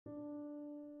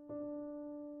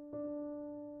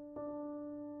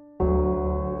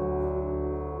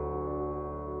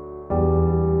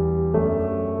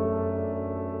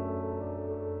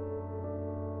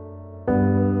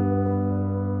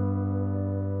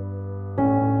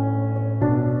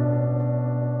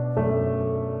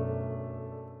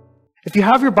If you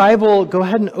have your Bible, go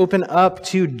ahead and open up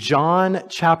to John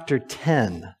chapter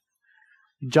 10.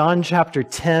 John chapter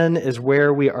 10 is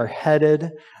where we are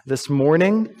headed this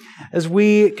morning as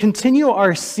we continue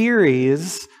our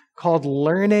series called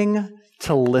Learning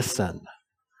to Listen.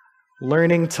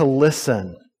 Learning to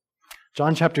Listen.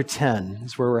 John chapter 10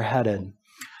 is where we're headed. And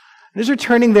as you're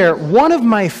turning there, one of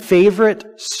my favorite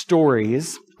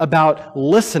stories about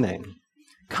listening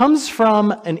comes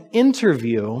from an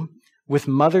interview with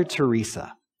Mother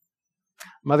Teresa.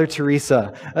 Mother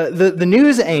Teresa, the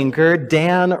news anchor,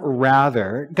 Dan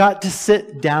Rather, got to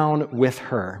sit down with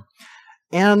her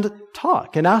and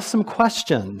talk and ask some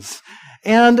questions.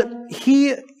 And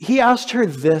he asked her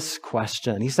this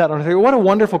question. He sat down with her. What a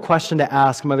wonderful question to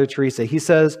ask Mother Teresa. He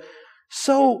says,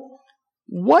 "So,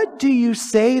 what do you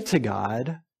say to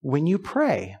God when you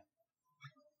pray?"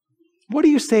 What do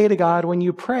you say to God when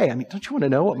you pray? I mean, don't you want to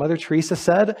know what Mother Teresa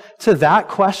said to that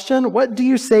question? What do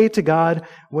you say to God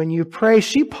when you pray?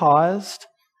 She paused,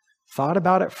 thought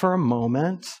about it for a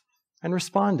moment, and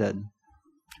responded,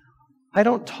 "I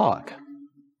don't talk.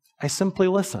 I simply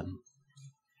listen."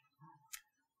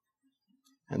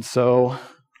 And so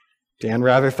Dan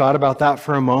Rather thought about that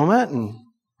for a moment, and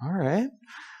all right.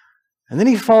 And then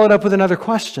he followed up with another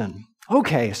question.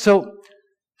 Okay, so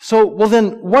well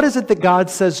then, what is it that God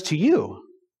says to you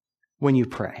when you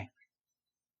pray?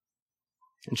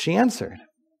 And she answered,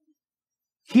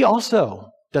 He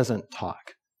also doesn't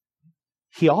talk.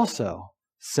 He also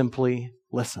simply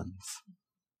listens.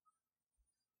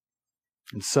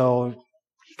 And so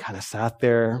he kind of sat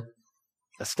there,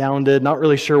 astounded, not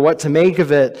really sure what to make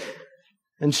of it.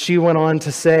 And she went on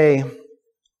to say,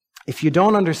 "If you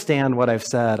don't understand what I've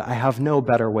said, I have no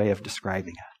better way of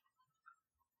describing it.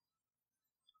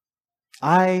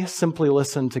 I simply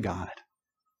listen to God,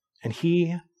 and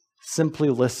He simply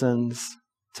listens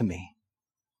to me."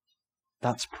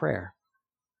 That's prayer.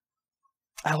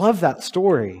 I love that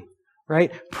story,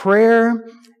 right? Prayer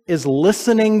is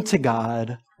listening to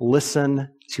God, listen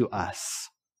to us.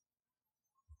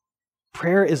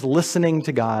 Prayer is listening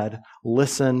to God,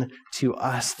 listen to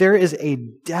us. There is a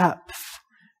depth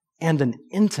and an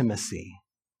intimacy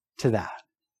to that,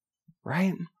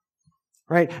 right?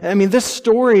 Right? I mean, this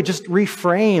story just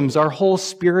reframes our whole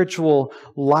spiritual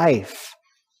life.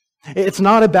 It's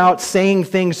not about saying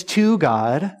things to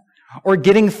God or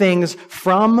getting things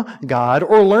from God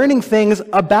or learning things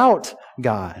about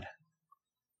God.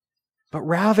 But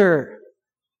rather,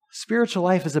 spiritual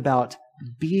life is about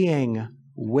being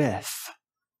with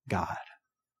God.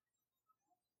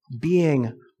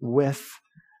 Being with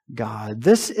God.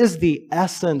 This is the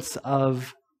essence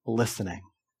of listening.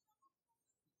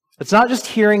 It's not just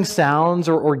hearing sounds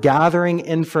or gathering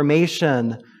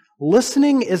information.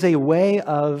 Listening is a way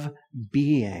of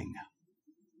being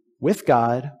with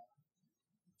God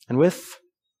and with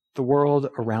the world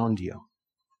around you.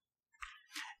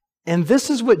 And this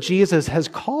is what Jesus has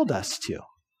called us to.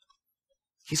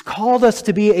 He's called us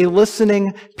to be a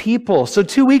listening people. So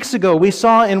 2 weeks ago, we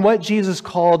saw in what Jesus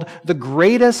called the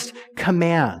greatest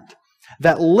command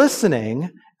that listening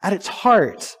at its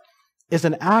heart is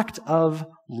an act of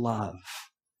love.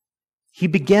 He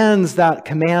begins that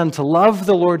command to love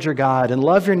the Lord your God and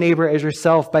love your neighbor as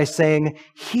yourself by saying,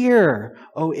 "Hear,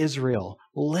 O Israel,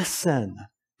 listen,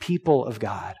 people of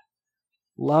God.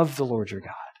 Love the Lord your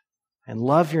God and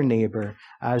love your neighbor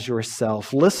as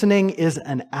yourself." Listening is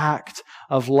an act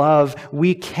of love.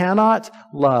 We cannot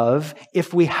love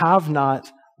if we have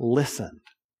not listened.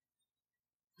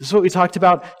 This is what we talked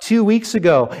about 2 weeks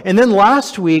ago. And then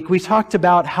last week, we talked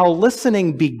about how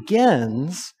listening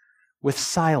begins with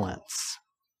silence,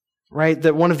 right?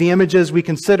 That one of the images we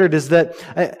considered is that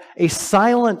a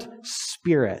silent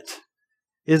spirit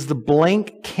is the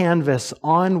blank canvas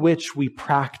on which we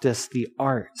practice the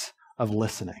art of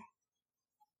listening.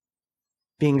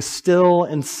 Being still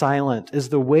and silent is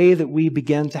the way that we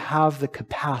begin to have the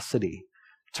capacity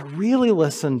to really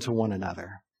listen to one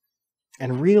another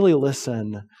and really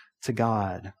listen to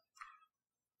God.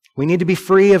 We need to be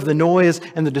free of the noise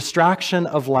and the distraction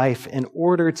of life in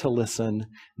order to listen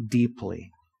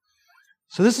deeply.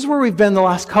 So this is where we've been the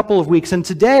last couple of weeks. And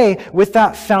today, with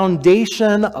that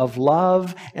foundation of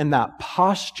love and that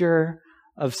posture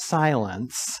of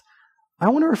silence, I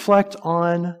want to reflect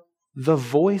on the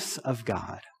voice of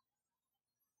God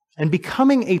and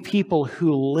becoming a people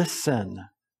who listen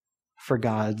for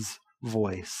God's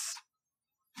voice.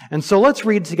 And so let's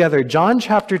read together John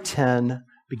chapter 10,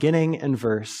 beginning in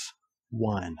verse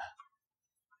 1.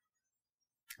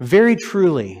 "Very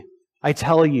truly, I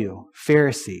tell you,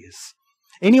 Pharisees,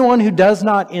 anyone who does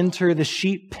not enter the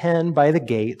sheep pen by the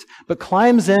gate, but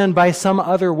climbs in by some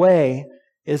other way,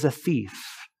 is a thief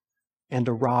and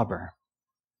a robber.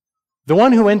 The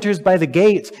one who enters by the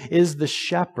gate is the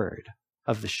shepherd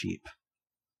of the sheep.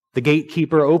 The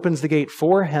gatekeeper opens the gate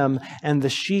for him, and the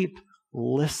sheep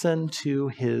listen to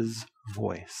his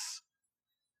voice.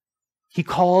 He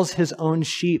calls his own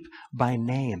sheep by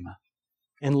name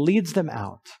and leads them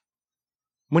out.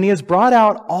 When he has brought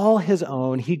out all his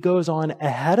own, he goes on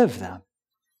ahead of them,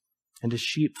 and his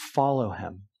sheep follow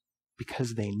him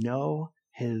because they know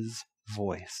his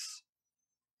voice.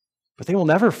 But they will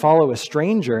never follow a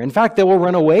stranger. In fact, they will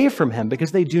run away from him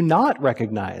because they do not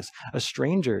recognize a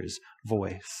stranger's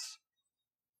voice.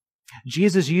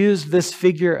 Jesus used this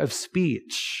figure of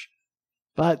speech,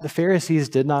 but the Pharisees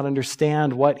did not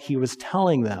understand what he was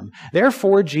telling them.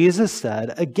 Therefore, Jesus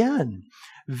said again,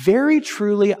 "Very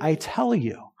truly I tell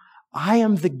you, I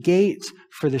am the gate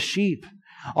for the sheep.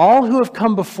 All who have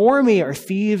come before me are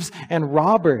thieves and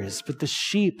robbers, but the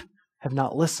sheep have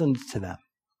not listened to them.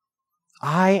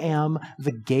 I am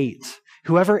the gate.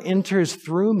 Whoever enters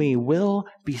through me will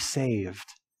be saved.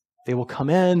 They will come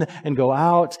in and go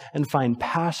out and find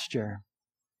pasture.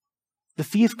 The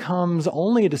thief comes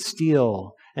only to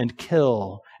steal and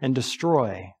kill and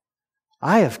destroy.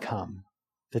 I have come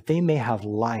that they may have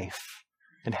life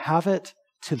and have it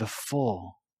to the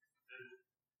full.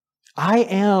 I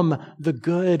am the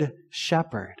good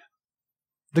shepherd.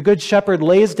 The good shepherd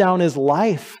lays down his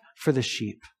life for the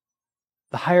sheep.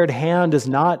 The hired hand is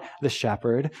not the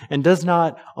shepherd and does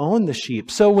not own the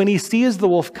sheep. So when he sees the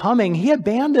wolf coming, he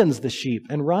abandons the sheep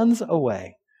and runs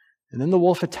away. And then the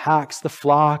wolf attacks the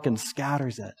flock and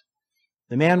scatters it.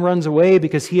 The man runs away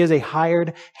because he is a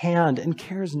hired hand and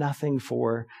cares nothing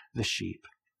for the sheep.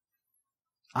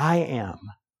 I am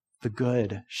the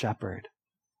good shepherd.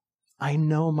 I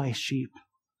know my sheep,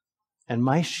 and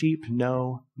my sheep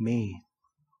know me,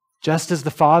 just as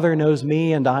the Father knows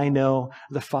me and I know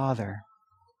the Father.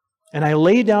 And I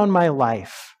lay down my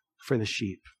life for the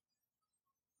sheep.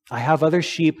 I have other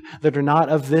sheep that are not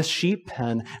of this sheep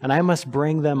pen, and I must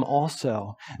bring them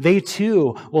also. They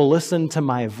too will listen to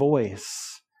my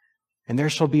voice, and there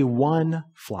shall be one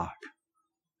flock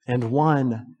and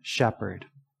one shepherd.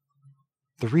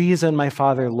 The reason my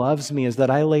Father loves me is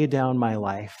that I lay down my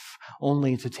life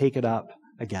only to take it up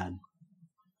again.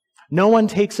 No one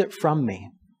takes it from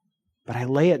me, but I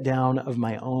lay it down of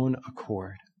my own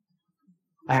accord.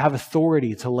 I have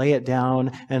authority to lay it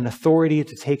down and authority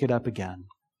to take it up again.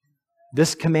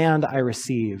 This command I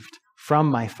received from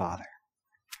my Father.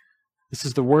 This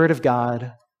is the word of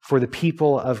God for the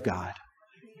people of God.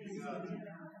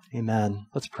 Amen.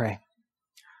 Let's pray.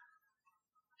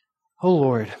 Oh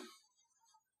Lord,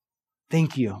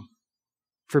 thank you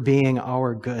for being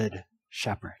our good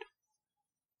shepherd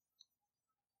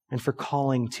and for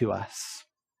calling to us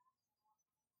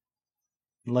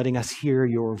and letting us hear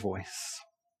your voice.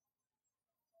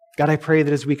 God, I pray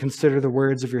that as we consider the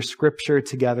words of your scripture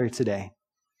together today,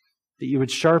 that you would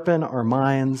sharpen our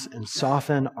minds and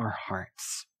soften our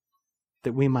hearts,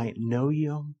 that we might know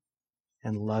you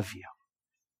and love you.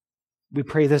 We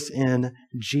pray this in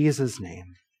Jesus'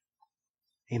 name.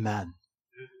 Amen.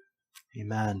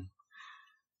 Amen.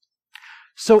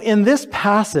 So in this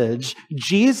passage,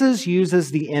 Jesus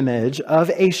uses the image of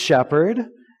a shepherd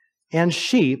and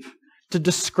sheep to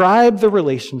describe the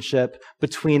relationship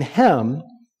between him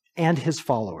and his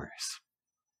followers,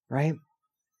 right?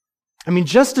 I mean,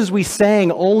 just as we sang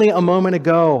only a moment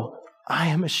ago, I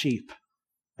am a sheep,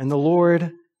 and the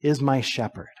Lord is my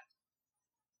shepherd.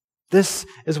 This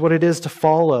is what it is to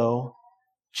follow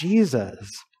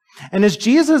Jesus. And as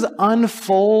Jesus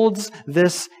unfolds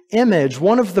this image,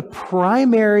 one of the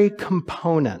primary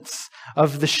components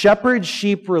of the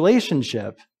shepherd-sheep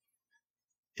relationship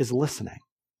is listening.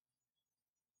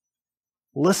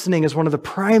 Listening is one of the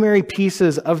primary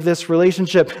pieces of this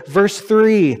relationship. Verse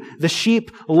 3, the sheep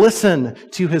listen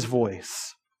to his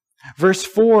voice. Verse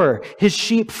 4, his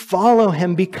sheep follow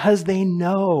him because they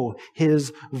know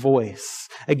his voice.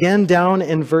 Again, down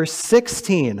in verse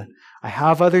 16, I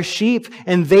have other sheep,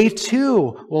 and they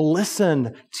too will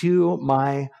listen to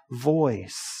my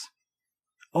voice.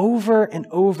 Over and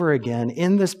over again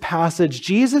in this passage,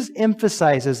 Jesus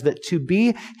emphasizes that to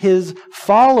be his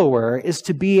follower is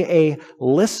to be a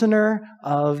listener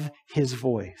of his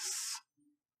voice.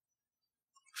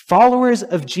 Followers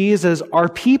of Jesus are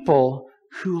people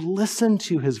who listen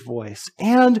to his voice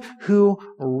and who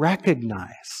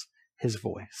recognize his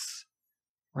voice.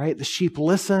 Right? The sheep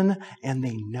listen and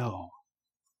they know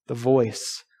the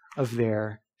voice of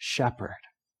their shepherd.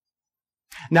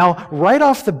 Now, right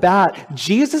off the bat,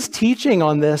 Jesus' teaching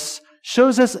on this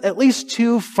shows us at least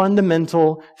two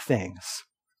fundamental things.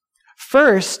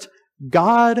 First,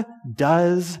 God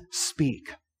does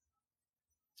speak.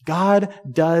 God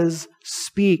does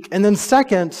speak. And then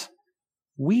second,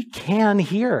 we can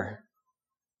hear.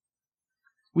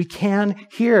 We can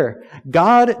hear.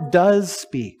 God does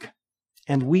speak,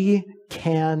 and we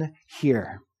can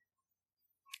hear.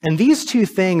 And these two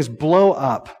things blow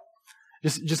up,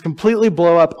 just completely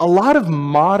blow up a lot of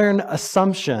modern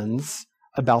assumptions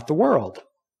about the world.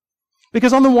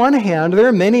 Because on the one hand, there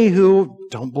are many who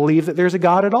don't believe that there's a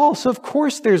God at all. So of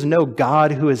course there's no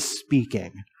God who is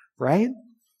speaking, right?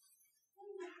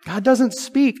 God doesn't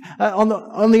speak.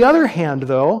 On the other hand,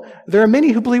 though, there are many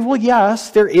who believe, well,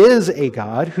 yes, there is a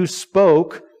God who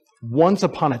spoke once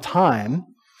upon a time,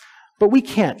 but we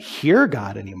can't hear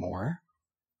God anymore,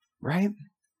 right?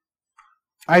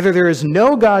 Either there is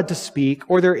no God to speak,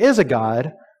 or there is a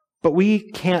God, but we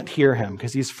can't hear him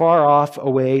because he's far off,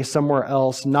 away, somewhere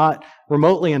else, not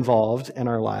remotely involved in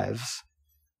our lives.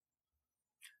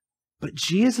 But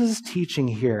Jesus' teaching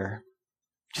here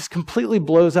just completely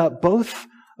blows up both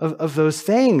of those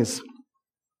things.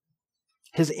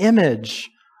 His image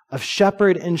of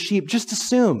shepherd and sheep just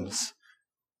assumes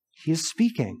he is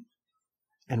speaking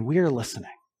and we are listening.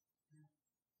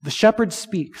 The shepherd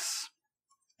speaks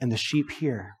and the sheep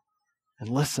hear and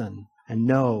listen and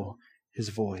know his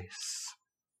voice.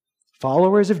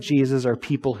 Followers of Jesus are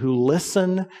people who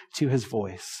listen to his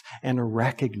voice and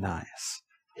recognize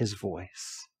his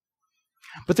voice.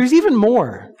 But there's even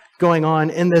more going on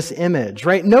in this image,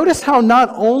 right? Notice how not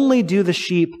only do the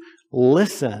sheep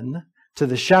listen to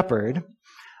the shepherd,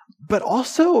 but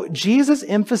also Jesus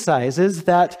emphasizes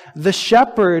that the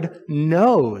shepherd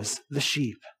knows the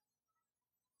sheep,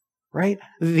 right?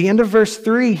 At the end of verse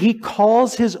 3, he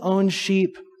calls his own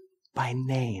sheep by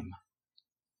name.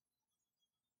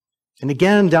 And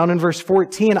again, down in verse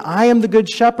 14, I am the good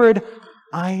shepherd.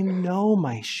 I know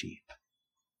my sheep,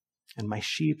 and my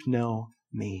sheep know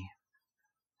me.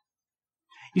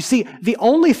 You see, the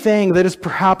only thing that is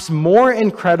perhaps more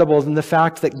incredible than the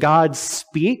fact that God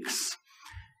speaks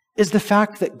is the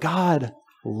fact that God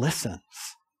listens.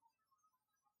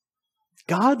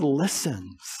 God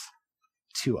listens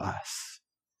to us.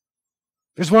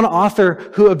 There's one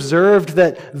author who observed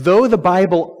that though the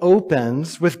Bible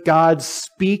opens with God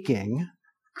speaking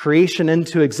creation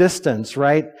into existence,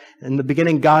 right? In the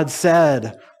beginning, God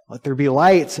said, let there be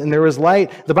light, and there was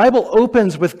light. The Bible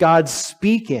opens with God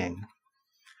speaking.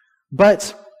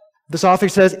 But this author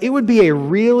says it would be a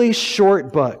really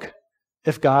short book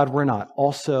if God were not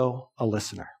also a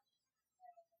listener.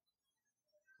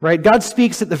 Right? God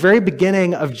speaks at the very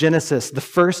beginning of Genesis, the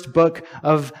first book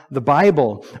of the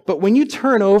Bible. But when you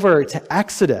turn over to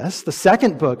Exodus, the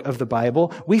second book of the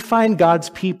Bible, we find God's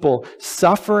people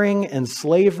suffering in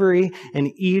slavery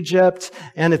in Egypt.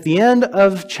 And at the end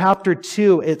of chapter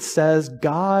 2, it says,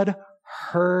 God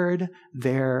heard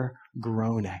their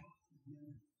groaning.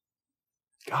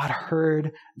 God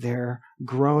heard their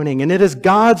groaning. And it is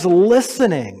God's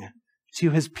listening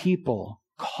to his people,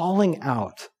 calling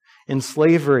out in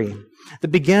slavery, that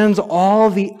begins all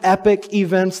the epic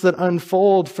events that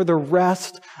unfold for the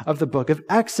rest of the book of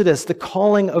Exodus. The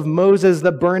calling of Moses,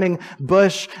 the burning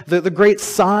bush, the great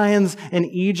signs in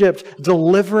Egypt,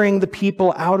 delivering the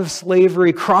people out of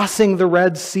slavery, crossing the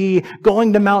Red Sea,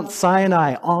 going to Mount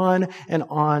Sinai, on and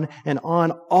on and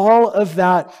on. All of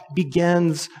that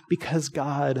begins because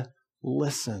God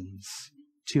listens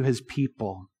to his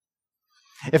people.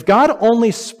 If God only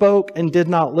spoke and did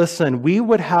not listen, we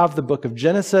would have the book of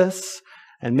Genesis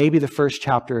and maybe the first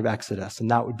chapter of Exodus, and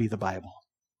that would be the Bible.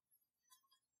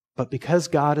 But because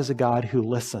God is a God who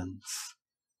listens,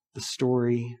 the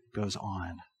story goes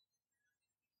on.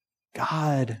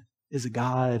 God is a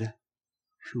God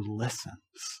who listens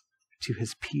to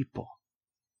his people.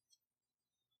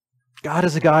 God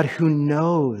is a God who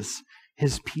knows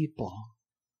his people.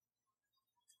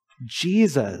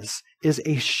 Jesus is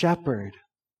a shepherd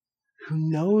who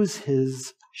knows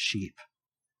his sheep.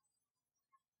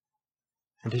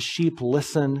 And his sheep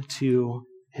listen to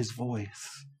his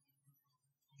voice.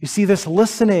 You see, this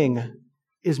listening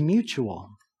is mutual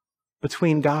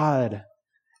between God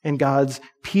and God's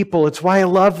people. It's why I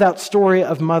love that story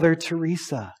of Mother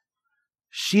Teresa.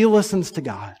 She listens to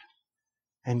God,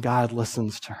 and God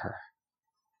listens to her.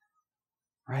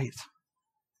 Right?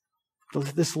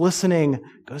 This listening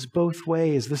goes both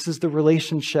ways. This is the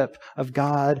relationship of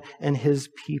God and his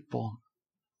people.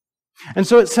 And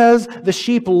so it says the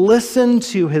sheep listen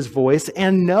to his voice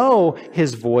and know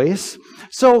his voice.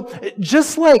 So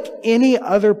just like any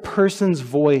other person's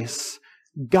voice,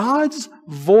 God's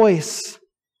voice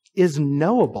is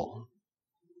knowable.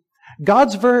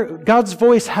 God's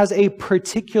voice has a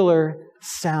particular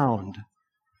sound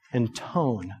and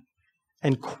tone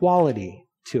and quality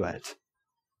to it.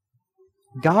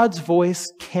 God's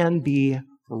voice can be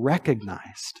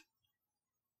recognized.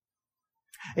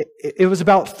 It was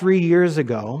about 3 years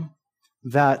ago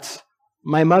that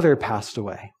my mother passed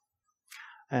away.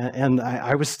 And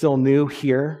I was still new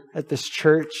here at this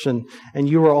church, and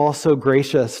you were all so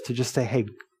gracious to just say, hey,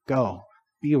 go,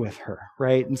 be with her,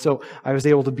 right? And so I was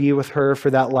able to be with her for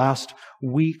that last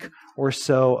week or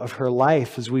so of her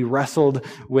life as we wrestled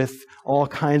with all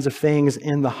kinds of things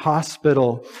in the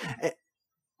hospital.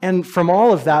 And from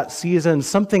all of that season,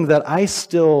 something that I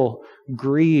still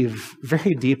grieve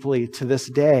very deeply to this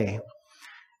day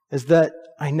is that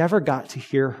I never got to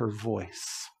hear her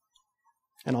voice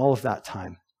in all of that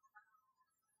time.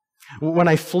 When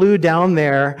I flew down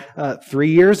there 3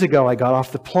 years ago, I got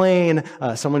off the plane,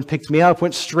 someone picked me up,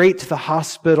 went straight to the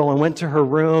hospital and went to her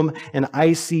room in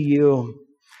ICU.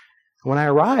 When I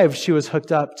arrived, she was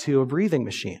hooked up to a breathing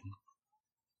machine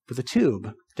with a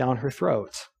tube down her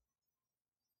throat.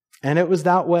 And it was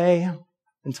that way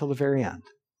until the very end.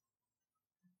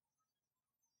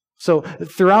 So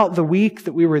throughout the week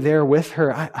that we were there with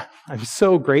her, I'm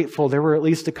so grateful. There were at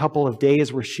least a couple of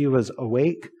days where she was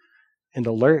awake and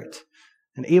alert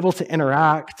and able to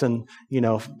interact, and,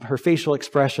 her facial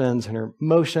expressions and her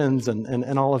emotions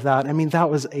and all of that. I mean, that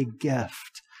was a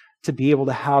gift to be able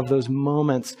to have those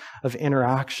moments of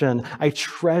interaction. I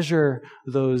treasure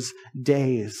those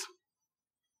days.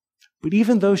 But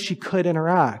even though she could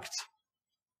interact,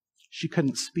 she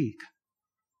couldn't speak.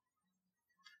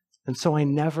 And so I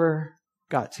never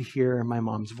got to hear my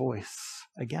mom's voice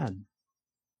again.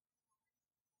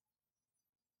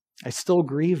 I still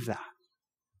grieve that.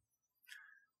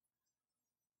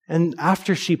 And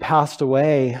after she passed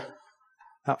away,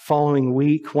 that following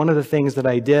week, one of the things that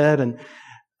I did, and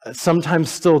sometimes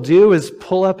still do, is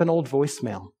pull up an old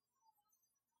voicemail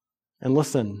and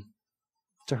listen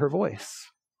to her voice.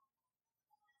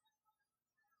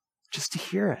 Just to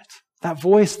hear it. That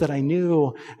voice that I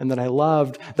knew and that I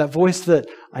loved. That voice that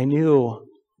I knew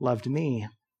loved me.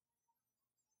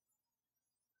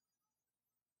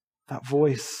 That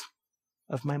voice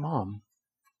of my mom,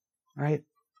 right?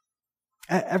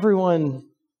 Everyone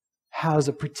has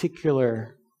a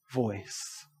particular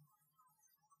voice.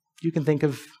 You can think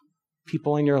of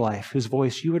people in your life whose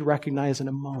voice you would recognize in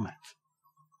a moment.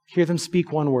 Hear them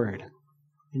speak one word,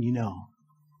 and you know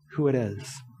who it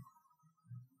is.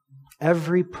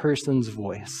 Every person's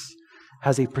voice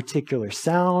has a particular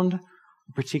sound,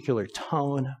 a particular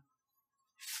tone,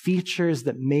 features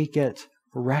that make it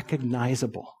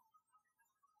recognizable.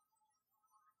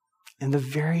 And the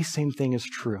very same thing is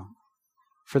true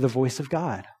for the voice of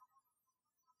God.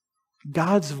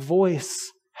 God's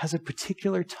voice has a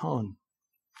particular tone,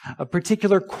 a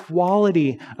particular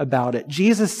quality about it.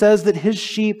 Jesus says that his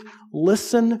sheep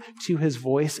listen to his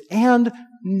voice and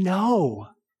know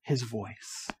his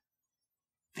voice.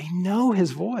 They know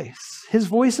his voice. His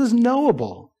voice is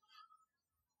knowable.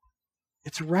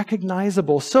 It's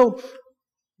recognizable. So,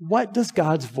 what does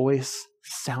God's voice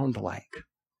sound like?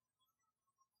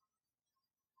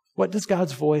 What does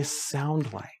God's voice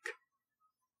sound like?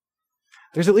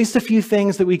 There's at least a few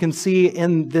things that we can see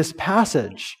in this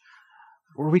passage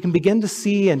where we can begin to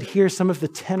see and hear some of the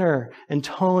tenor and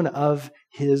tone of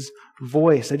his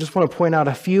voice. I just want to point out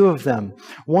a few of them.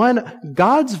 One,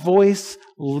 God's voice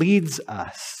leads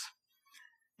us.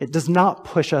 It does not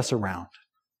push us around.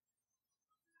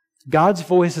 God's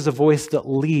voice is a voice that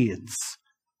leads.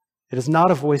 It is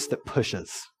not a voice that pushes.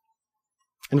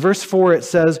 In verse 4, it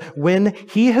says, when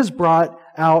he has brought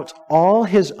out all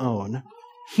his own,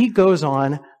 he goes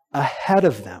on ahead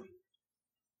of them,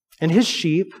 and his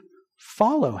sheep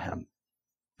follow him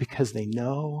because they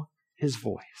know his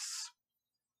voice.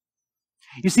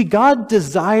 You see, God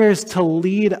desires to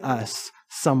lead us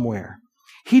somewhere.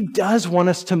 He does want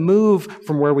us to move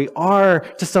from where we are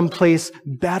to someplace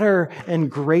better and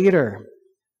greater.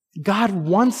 God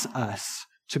wants us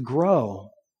to grow.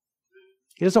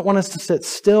 He doesn't want us to sit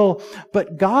still,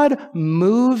 but God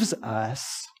moves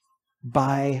us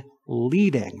by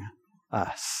leading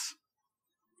us.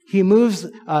 He moves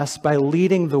us by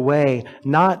leading the way,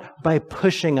 not by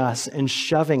pushing us and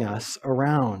shoving us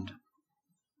around.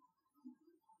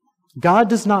 God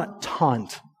does not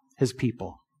taunt his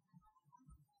people.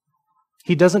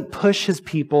 He doesn't push his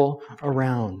people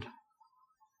around.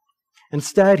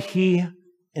 Instead, he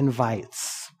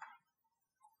invites.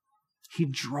 He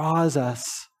draws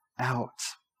us out.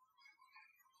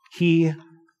 He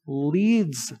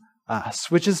leads us,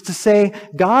 which is to say,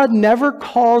 God never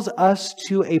calls us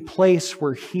to a place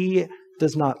where he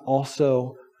does not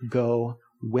also go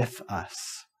with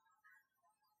us.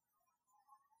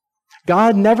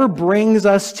 God never brings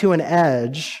us to an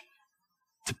edge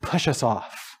to push us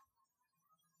off.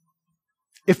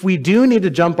 If we do need to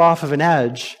jump off of an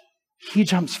edge, he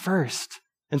jumps first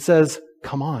and says,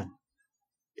 come on,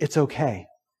 it's okay.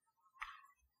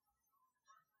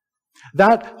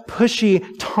 That pushy,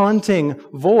 taunting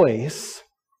voice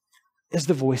is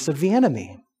the voice of the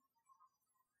enemy,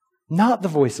 not the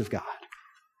voice of God.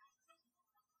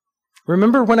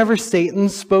 Remember whenever Satan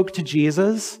spoke to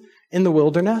Jesus in the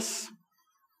wilderness?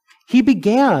 He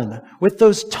began with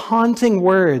those taunting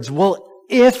words, well,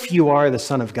 if you are the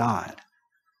Son of God,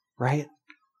 right?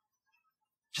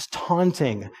 Just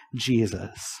taunting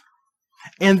Jesus.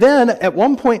 And then at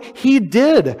one point, he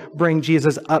did bring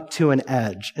Jesus up to an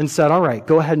edge and said, all right,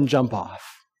 go ahead and jump off.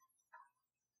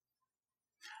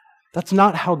 That's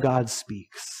not how God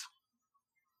speaks.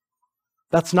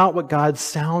 That's not what God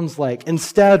sounds like.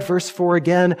 Instead, verse 4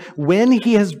 again, when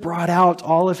he has brought out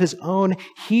all of his own,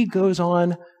 he goes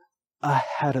on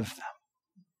ahead of them.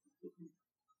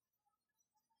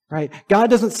 Right? God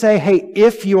doesn't say, hey,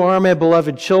 if you are my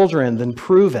beloved children, then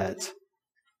prove it.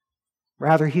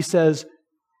 Rather, he says,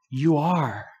 you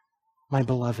are my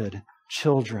beloved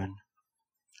children.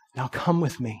 Now come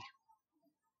with me.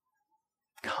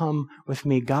 Come with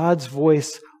me. God's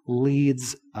voice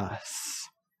leads us.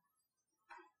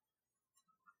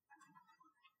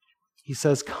 He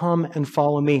says, come and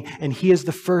follow me. And he is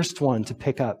the first one to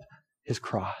pick up his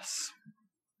cross.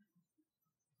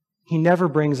 He never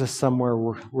brings us somewhere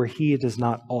where he does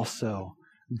not also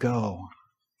go.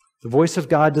 The voice of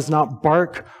God does not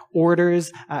bark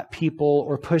orders at people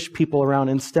or push people around.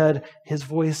 Instead, his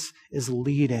voice is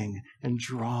leading and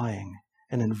drawing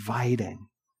and inviting.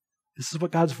 This is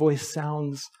what God's voice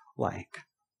sounds like.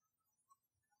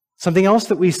 Something else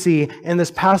that we see in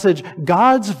this passage,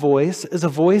 God's voice is a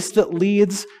voice that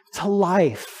leads to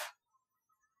life.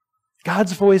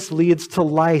 God's voice leads to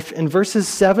life. In verses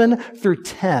 7 through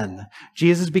 10,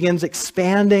 Jesus begins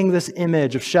expanding this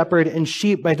image of shepherd and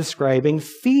sheep by describing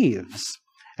thieves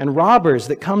and robbers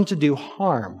that come to do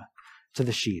harm to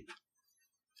the sheep.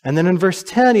 And then in verse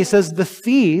 10, he says, the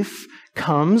thief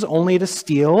comes only to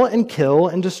steal and kill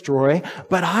and destroy,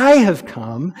 but I have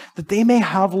come that they may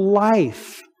have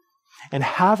life and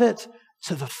have it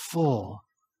to the full.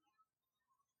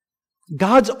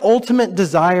 God's ultimate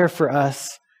desire for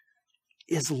us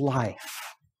is life.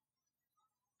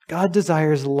 God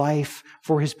desires life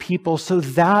for his people, so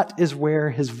that is where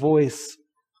his voice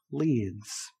leads.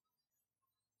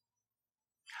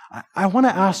 I want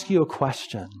to ask you a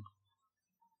question.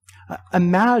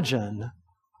 Imagine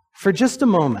for just a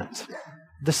moment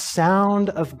the sound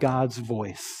of God's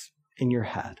voice in your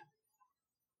head.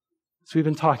 So we've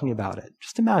been talking about it.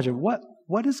 Just imagine, what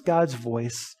does God's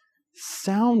voice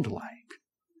sound like?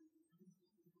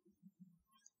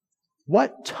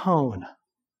 What tone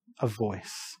of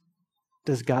voice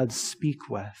does God speak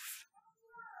with?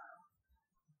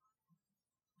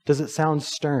 Does it sound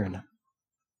stern?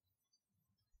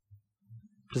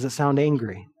 Does it sound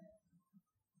angry?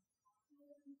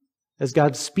 As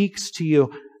God speaks to you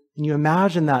and you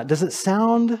imagine that, does it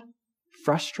sound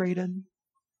frustrated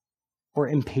or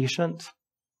impatient?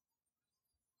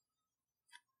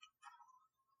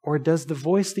 Or does the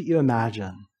voice that you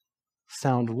imagine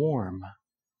sound warm,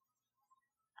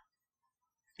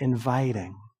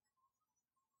 inviting,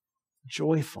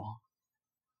 joyful?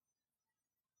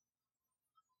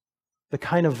 The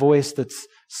kind of voice that's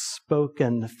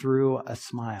spoken through a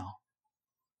smile.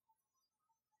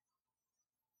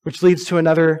 Which leads to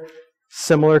another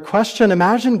similar question.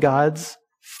 Imagine God's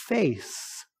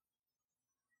face.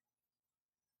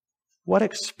 What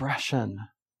expression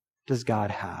does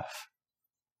God have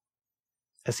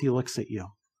as he looks at you?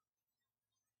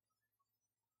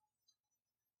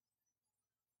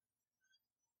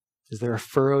 Is there a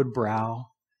furrowed brow?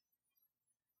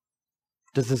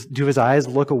 Do his eyes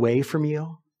look away from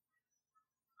you?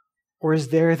 Or is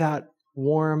there that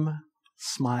warm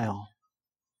smile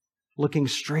looking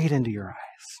straight into your eyes?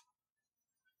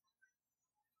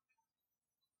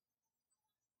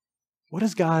 What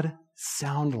does God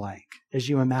sound like as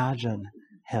you imagine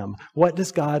him? What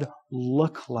does God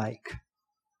look like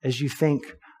as you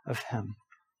think of him?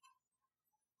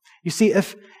 You see,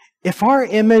 if our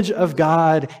image of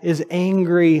God is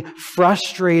angry,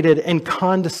 frustrated, and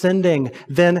condescending,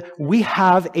 then we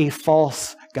have a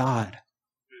false God.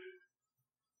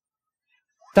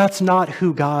 That's not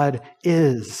who God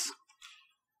is.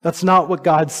 That's not what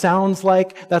God sounds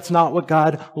like. That's not what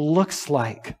God looks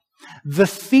like. The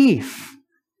thief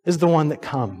is the one that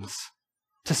comes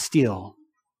to steal,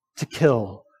 to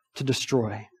kill, to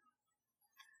destroy.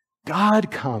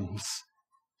 God comes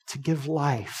to give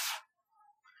life.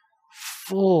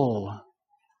 Full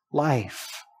life.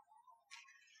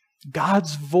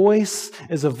 God's voice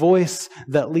is a voice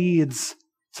that leads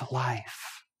to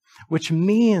life, which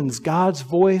means God's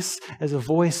voice is a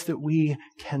voice that we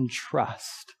can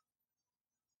trust.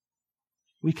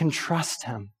 We can trust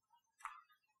him.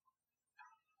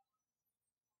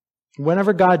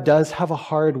 Whenever God does have a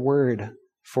hard word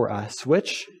for us,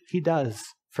 which he does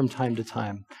from time to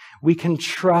time, we can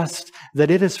trust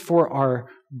that it is for our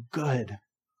good.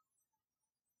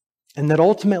 And that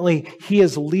ultimately he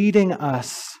is leading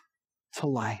us to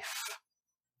life.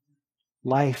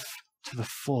 Life to the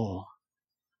full.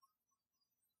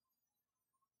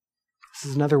 This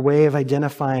is another way of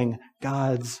identifying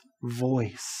God's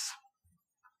voice.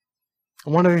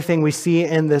 One other thing we see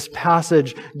in this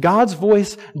passage, God's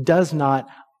voice does not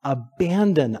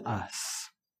abandon us.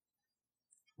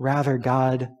 Rather,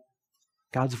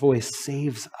 God's voice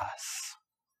saves us.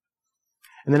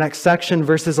 In the next section,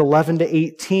 verses 11 to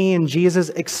 18, Jesus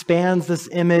expands this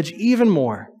image even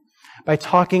more by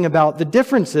talking about the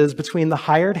differences between the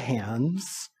hired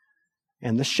hands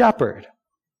and the shepherd.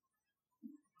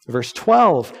 Verse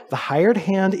 12, the hired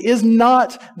hand is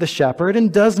not the shepherd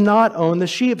and does not own the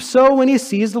sheep. So when he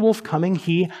sees the wolf coming,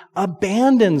 he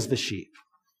abandons the sheep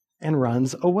and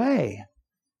runs away.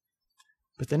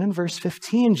 But then in verse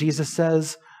 15, Jesus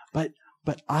says,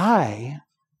 but I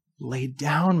lay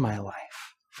down my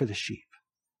life for the sheep.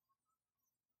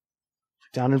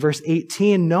 Down in verse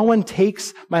 18, no one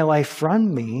takes my life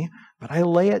from me, but I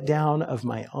lay it down of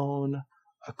my own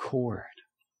accord.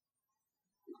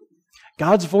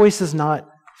 God's voice is not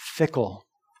fickle.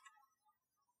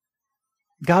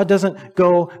 God doesn't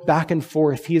go back and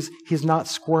forth. He's not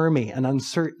squirmy and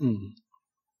uncertain.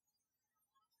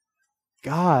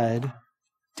 God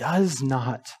does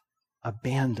not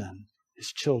abandon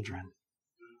his children.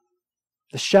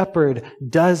 The shepherd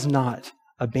does not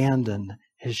abandon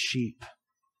his sheep.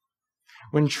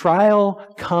 When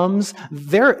trial comes,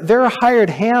 there are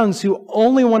hired hands who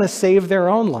only want to save their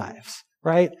own lives,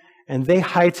 right? And they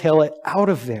hightail it out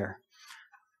of there.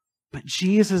 But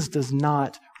Jesus does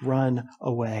not run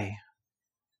away.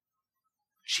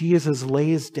 Jesus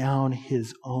lays down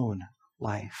his own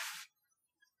life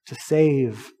to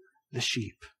save the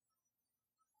sheep.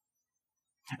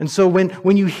 And so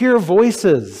when you hear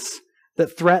voices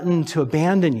that threaten to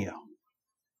abandon you,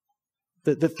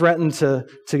 that threaten to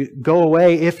go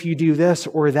away if you do this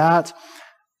or that,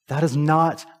 that is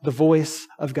not the voice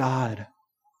of God.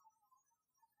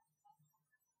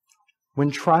 When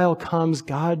trial comes,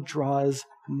 God draws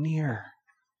near.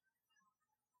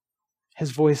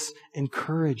 His voice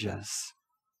encourages,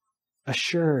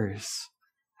 assures.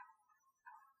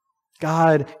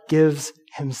 God gives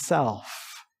himself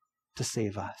to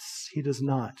save us. He does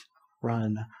not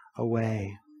run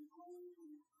away.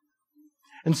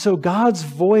 And so God's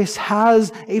voice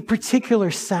has a particular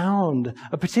sound,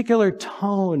 a particular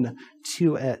tone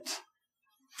to it.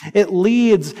 It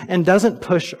leads and doesn't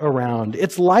push around.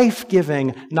 It's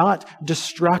life-giving, not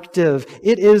destructive.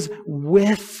 It is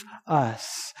with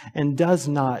us and does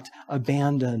not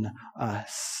abandon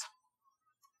us.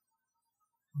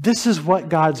 This is what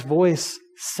God's voice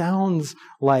sounds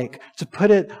like. To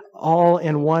put it all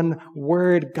in one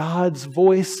word, God's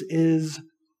voice is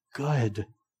good.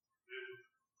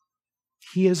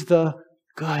 He is the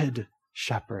good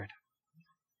shepherd.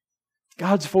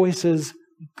 God's voice is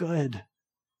good.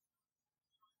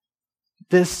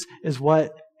 This is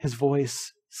what his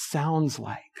voice sounds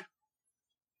like.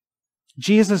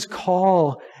 Jesus'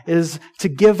 call is to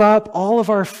give up all of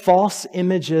our false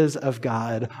images of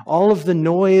God, all of the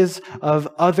noise of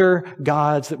other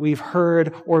gods that we've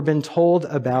heard or been told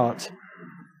about,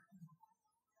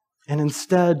 and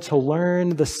instead to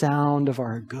learn the sound of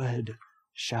our good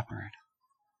shepherd.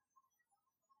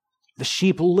 The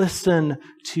sheep listen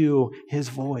to his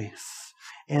voice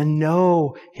and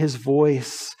know his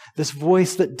voice, this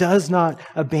voice that does not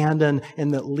abandon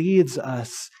and that leads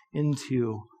us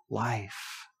into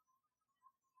life.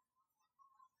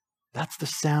 That's the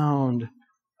sound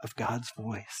of God's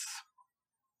voice.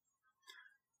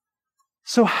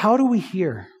 So how do we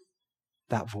hear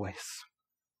that voice?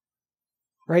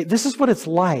 Right? This is what it's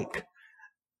like.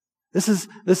 This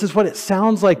is what it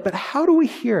sounds like, but how do we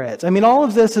hear it? I mean, all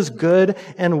of this is good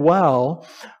and well,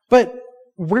 but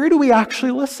where do we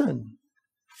actually listen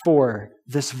for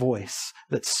this voice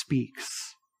that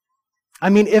speaks? I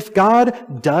mean, if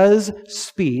God does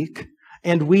speak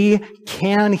and we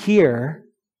can hear,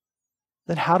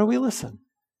 then how do we listen?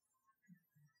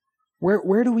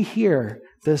 Where do we hear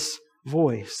this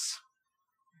voice?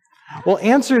 Well,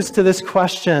 answers to this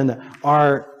question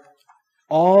are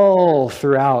all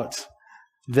throughout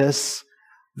this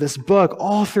this book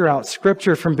all throughout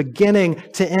Scripture from beginning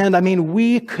to end. I mean,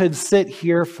 we could sit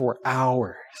here for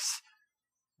hours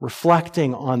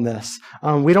reflecting on this.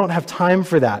 We don't have time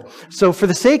for that. So for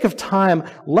the sake of time,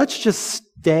 let's just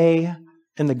stay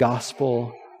in the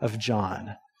Gospel of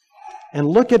John and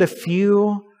look at a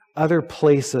few other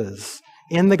places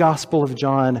in the Gospel of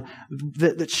John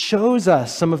that shows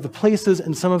us some of the places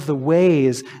and some of the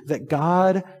ways that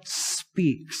God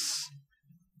speaks.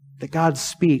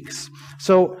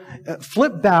 So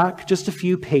flip back just a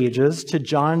few pages to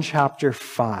John chapter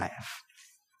 5.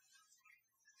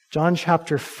 John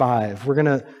chapter 5. We're going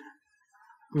to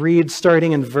read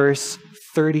starting in verse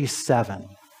 37.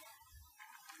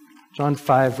 John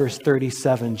 5, verse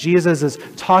 37. Jesus is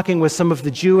talking with some of the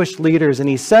Jewish leaders, and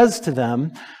he says to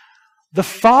them, "The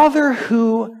Father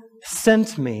who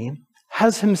sent me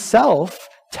has himself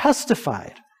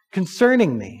testified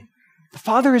concerning me. The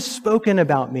Father has spoken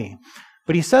about me."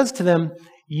 But he says to them,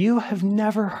 "You have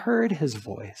never heard his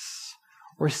voice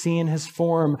or seen his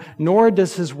form, nor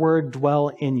does his word dwell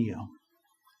in you,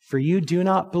 for you do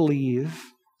not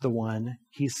believe the one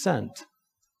he sent.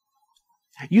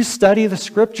 You study the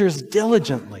Scriptures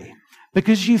diligently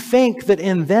because you think that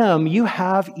in them you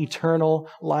have eternal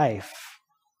life.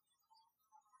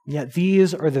 Yet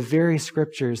these are the very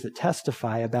Scriptures that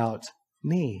testify about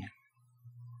me.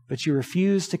 But you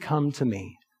refuse to come to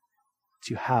me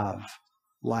to have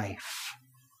life."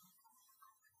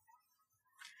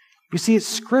 You see,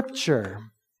 Scripture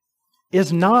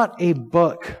is not a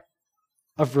book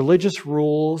of religious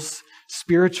rules,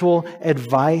 spiritual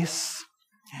advice.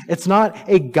 It's not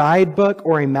a guidebook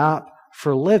or a map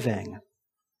for living.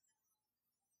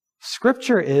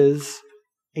 Scripture is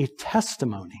a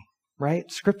testimony, right?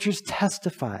 Scriptures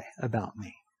testify about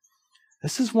me.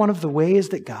 This is one of the ways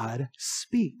that God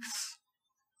speaks,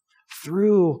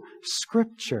 through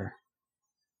Scripture.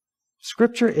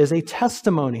 Scripture is a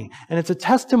testimony, and it's a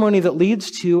testimony that leads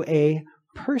to a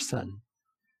person,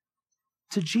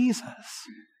 to Jesus.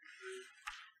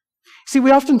 See, we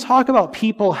often talk about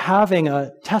people having a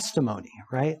testimony,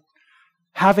 right?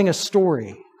 Having a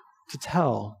story to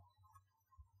tell.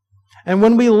 And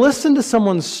when we listen to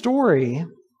someone's story,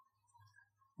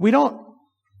 we don't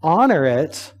honor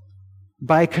it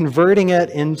by converting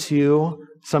it into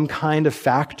some kind of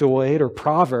factoid or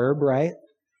proverb, right?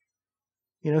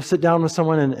 You know, sit down with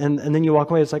someone and then you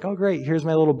walk away. It's like, oh, great, here's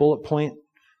my little bullet point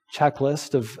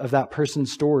checklist of that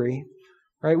person's story,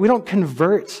 right? We don't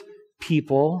convert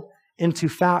people into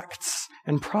facts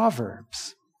and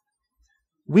proverbs.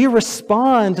 We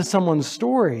respond to someone's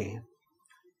story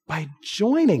by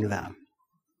joining them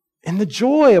in the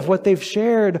joy of what they've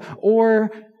shared or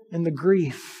in the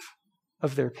grief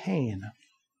of their pain.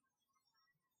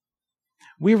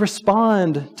 We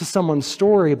respond to someone's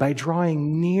story by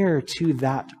drawing near to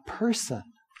that person.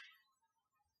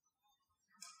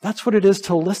 That's what it is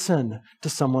to listen to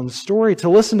someone's story, to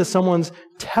listen to someone's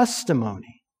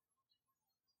testimony.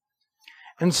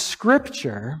 And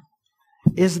Scripture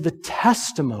is the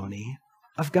testimony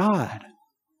of God.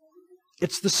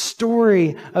 It's the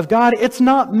story of God. It's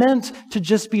not meant to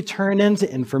just be turned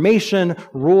into information,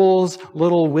 rules,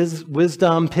 little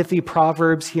wisdom, pithy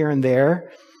proverbs here and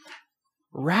there.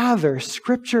 Rather,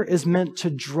 Scripture is meant to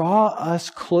draw us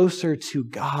closer to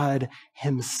God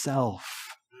Himself.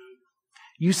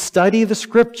 You study the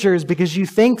Scriptures because you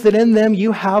think that in them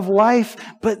you have life,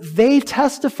 but they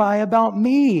testify about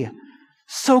me.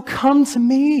 So come to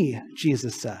me,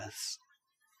 Jesus says.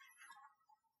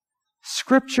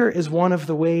 Scripture is one of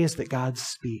the ways that God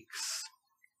speaks.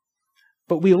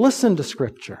 But we listen to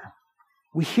Scripture.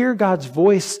 We hear God's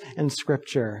voice in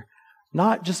Scripture,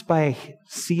 not just by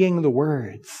seeing the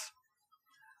words,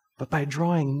 but by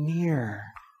drawing near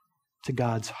to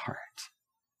God's heart.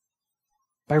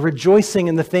 By rejoicing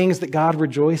in the things that God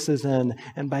rejoices in,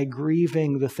 and by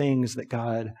grieving the things that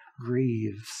God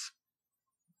grieves.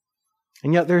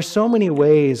 And yet there are so many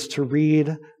ways to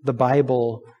read the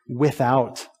Bible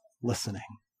without listening.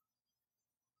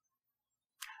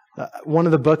 One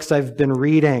of the books I've been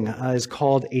reading is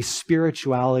called A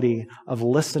Spirituality of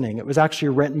Listening. It was actually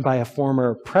written by a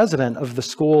former president of the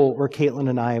school where Caitlin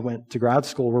and I went to grad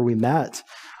school, where we met.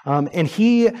 And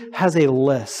he has a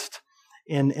list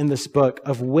in this book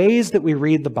of ways that we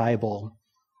read the Bible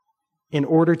in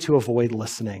order to avoid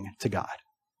listening to God.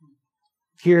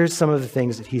 Here's some of the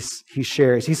things that he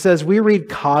shares. He says, we read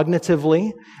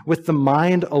cognitively with the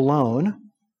mind alone,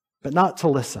 but not to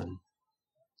listen.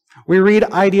 We read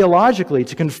ideologically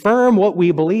to confirm what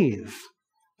we believe,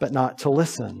 but not to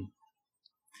listen.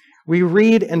 We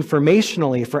read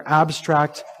informationally for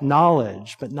abstract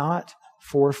knowledge, but not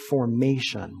for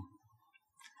formation.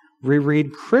 We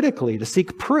read critically to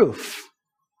seek proof,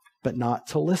 but not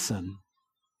to listen.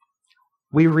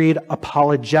 We read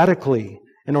apologetically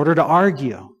in order to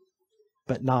argue,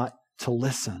 but not to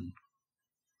listen.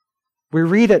 We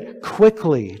read it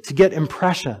quickly to get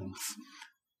impressions,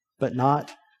 but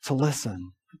not to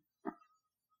listen.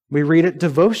 We read it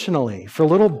devotionally for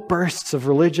little bursts of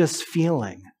religious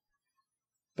feeling,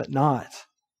 but not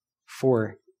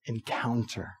for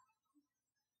encounter.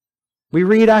 We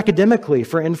read academically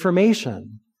for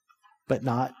information, but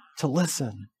not to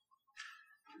listen.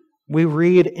 We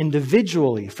read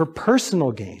individually for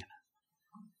personal gain,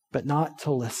 but not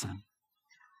to listen.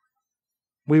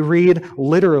 We read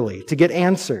literally to get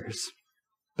answers,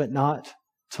 but not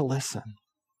to listen.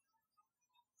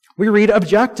 We read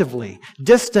objectively,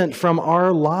 distant from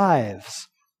our lives,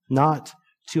 not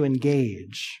to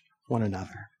engage one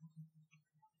another.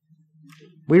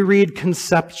 We read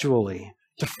conceptually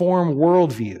to form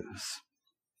worldviews,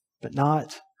 but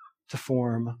not to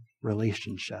form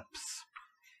relationships.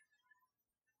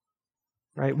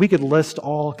 Right? We could list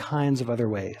all kinds of other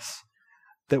ways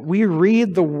that we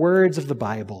read the words of the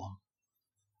Bible,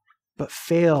 but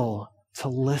fail to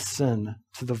listen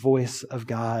to the voice of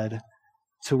God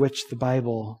to which the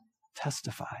Bible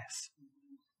testifies.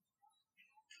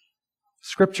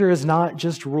 Scripture is not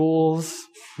just rules,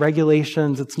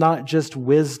 regulations. It's not just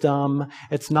wisdom.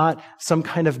 It's not some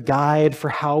kind of guide for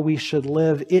how we should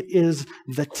live. It is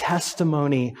the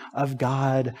testimony of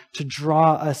God to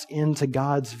draw us into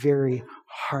God's very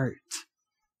heart.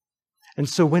 And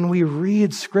so when we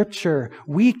read Scripture,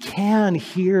 we can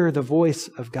hear the voice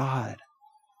of God,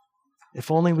 if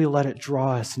only we let it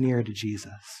draw us near to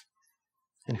Jesus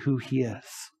and who He is.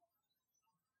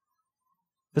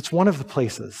 That's one of the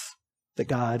places that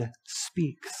God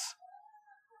speaks.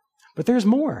 But there's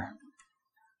more.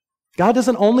 God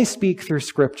doesn't only speak through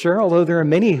Scripture, although there are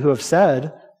many who have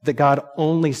said that God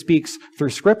only speaks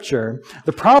through Scripture.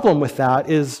 The problem with that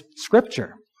is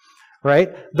Scripture, right?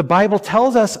 The Bible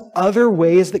tells us other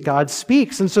ways that God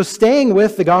speaks. And so staying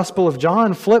with the Gospel of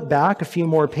John, flip back a few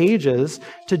more pages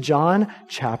to John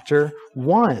chapter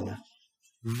 1,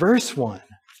 verse 1.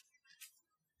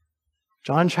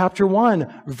 John chapter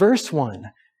 1, verse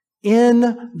 1.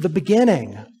 In the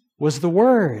beginning was the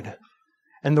Word,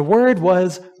 and the Word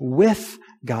was with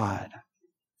God,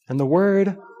 and the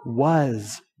Word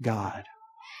was God.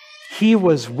 He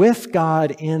was with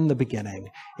God in the beginning,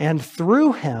 and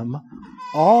through Him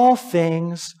all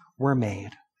things were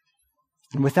made.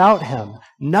 And without Him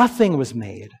nothing was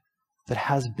made that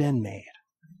has been made.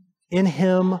 In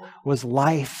Him was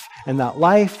life, and that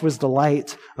life was the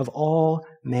light of all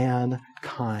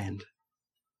mankind.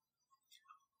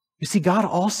 You see, God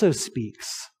also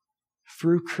speaks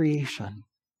through creation.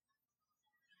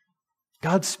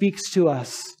 God speaks to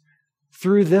us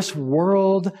through this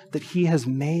world that He has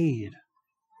made.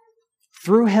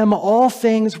 Through Him, all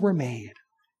things were made.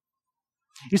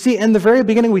 You see, in the very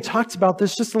beginning, we talked about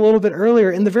this just a little bit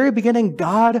earlier. In the very beginning,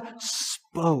 God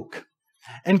spoke,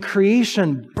 and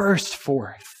creation burst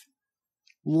forth.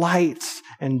 Light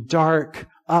and dark,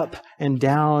 up and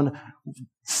down,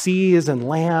 seas and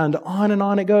land,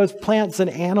 on it goes, plants and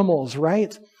animals,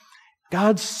 right?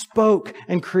 God spoke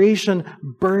and creation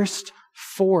burst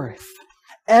forth.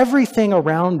 Everything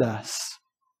around us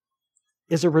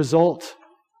is a result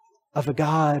of a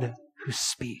God who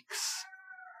speaks.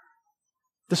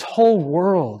 This whole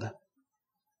world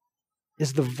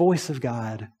is the voice of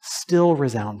God still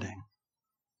resounding.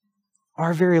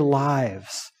 Our very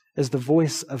lives is the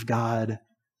voice of God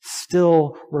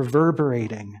still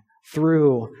reverberating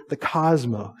through the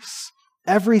cosmos.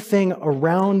 Everything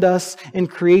around us in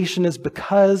creation is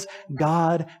because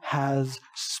God has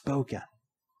spoken.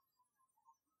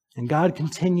 And God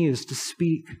continues to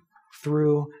speak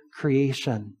through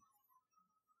creation.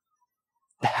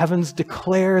 The heavens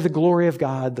declare the glory of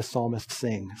God, the psalmist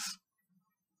sings.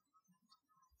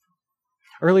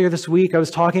 Earlier this week, I was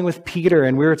talking with Peter,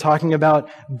 and we were talking about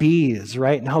bees,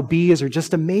 right? And how bees are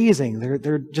just amazing.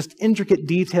 They're just intricate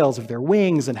details of their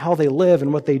wings and how they live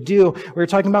and what they do. We were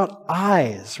talking about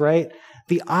eyes, right?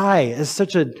 The eye is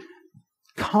such a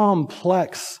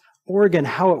complex organ,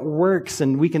 how it works,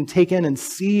 and we can take in and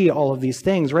see all of these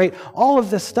things, right? All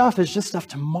of this stuff is just stuff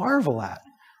to marvel at.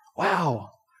 Wow,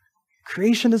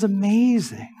 creation is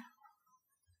amazing.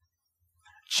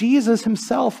 Jesus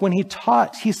Himself, when He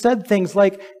taught, He said things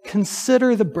like,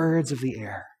 "Consider the birds of the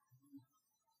air.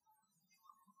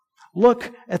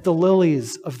 Look at the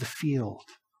lilies of the field,"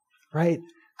 right?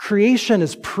 Creation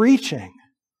is preaching,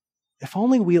 if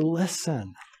only we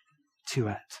listen to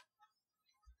it.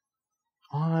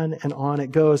 On and on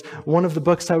it goes. One of the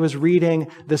books I was reading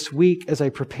this week as I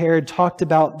prepared talked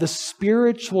about the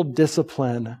spiritual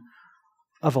discipline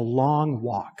of a long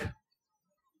walk.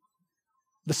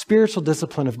 The spiritual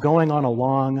discipline of going on a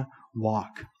long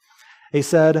walk. They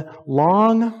said,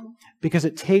 long because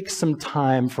it takes some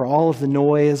time for all of the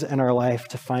noise in our life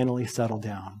to finally settle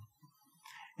down.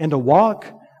 And a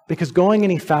walk because going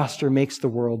any faster makes the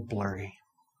world blurry.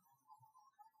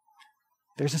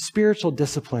 There's a spiritual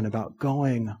discipline about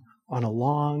going on a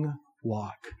long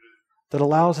walk that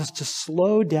allows us to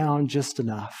slow down just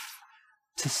enough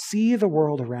to see the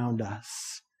world around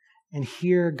us and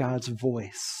hear God's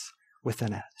voice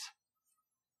within it.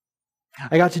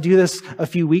 I got to do this a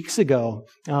few weeks ago.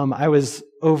 I was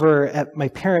over at my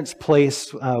parents'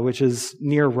 place, which is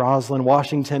near Roslyn,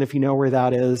 Washington, if you know where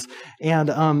that is, and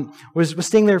was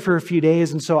staying there for a few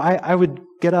days. And so I would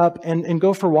get up and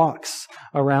go for walks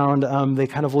around. They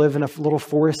kind of live in a little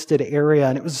forested area,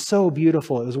 and it was so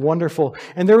beautiful. It was wonderful.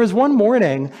 And there was one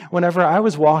morning whenever I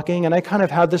was walking, and I kind of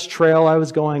had this trail I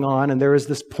was going on, and there was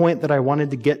this point that I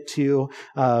wanted to get to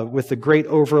with the great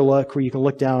overlook where you can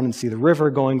look down and see the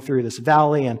river going through this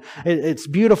valley, and it's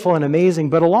beautiful and amazing.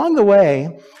 But along the way,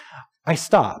 I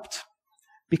stopped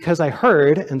because I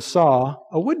heard and saw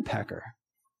a woodpecker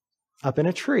up in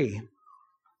a tree.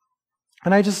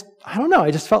 And I just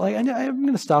felt like I'm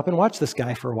going to stop and watch this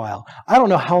guy for a while. I don't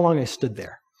know how long I stood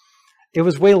there. It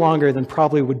was way longer than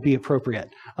probably would be appropriate.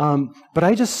 But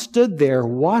I just stood there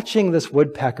watching this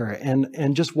woodpecker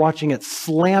and just watching it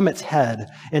slam its head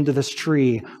into this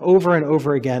tree over and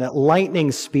over again at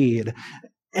lightning speed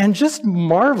and just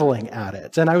marveling at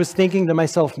it. And I was thinking to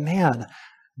myself, man,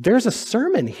 there's a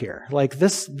sermon here. Like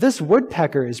this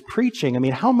woodpecker is preaching. I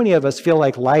mean, how many of us feel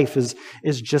like life is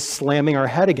just slamming our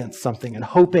head against something and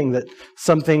hoping that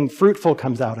something fruitful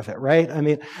comes out of it, right? I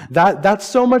mean, that's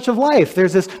so much of life.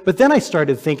 There's this, but then I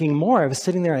started thinking more. I was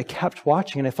sitting there and I kept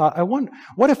watching and I thought,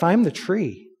 what if I'm the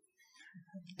tree?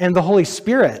 And the Holy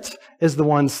Spirit is the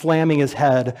one slamming his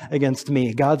head against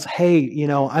me. God's, hey,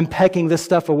 I'm pecking this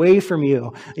stuff away from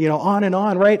you, on and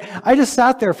on, right? I just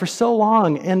sat there for so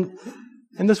long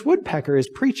and this woodpecker is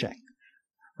preaching,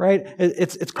 right?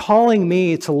 It's calling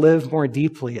me to live more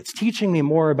deeply. It's teaching me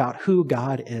more about who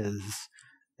God is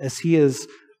as he is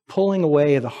pulling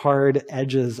away the hard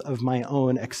edges of my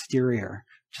own exterior,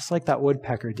 just like that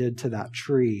woodpecker did to that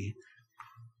tree.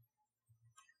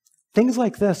 Things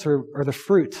like this are the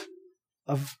fruit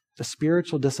of the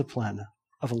spiritual discipline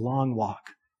of a long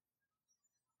walk.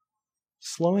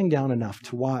 Slowing down enough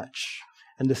to watch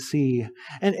and to see.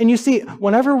 And you see,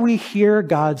 whenever we hear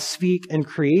God speak in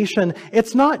creation,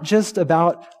 it's not just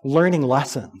about learning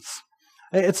lessons.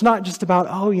 It's not just about,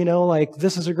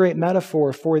 this is a great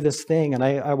metaphor for this thing, and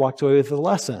I walked away with a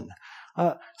lesson.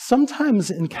 Sometimes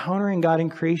encountering God in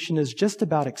creation is just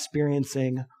about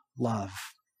experiencing love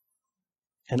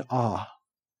and awe.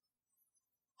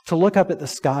 To look up at the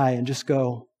sky and just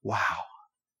go, wow.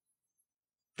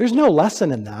 There's no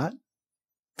lesson in that.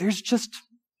 There's just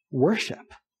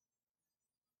worship.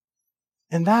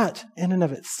 And that, in and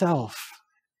of itself,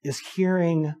 is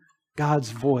hearing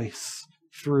God's voice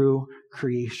through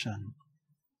creation.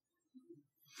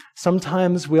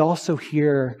 Sometimes we also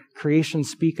hear creation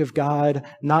speak of God,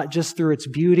 not just through its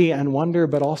beauty and wonder,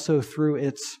 but also through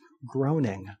its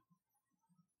groaning.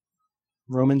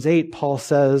 Romans 8, Paul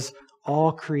says,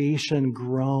 all creation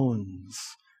groans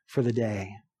for the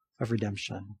day of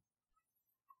redemption.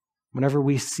 Whenever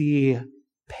we see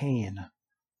pain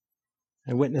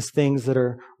and witness things that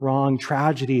are wrong,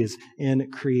 tragedies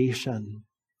in creation,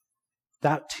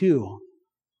 that too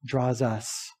draws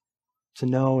us to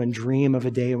know and dream of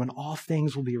a day when all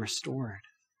things will be restored.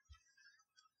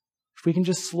 If we can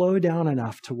just slow down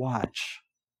enough to watch,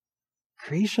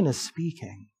 creation is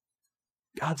speaking.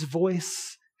 God's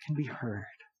voice can be heard.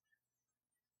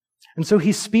 And so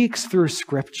he speaks through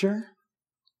Scripture.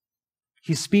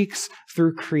 He speaks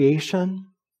through creation.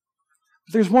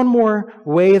 But there's one more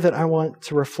way that I want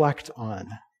to reflect on.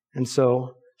 And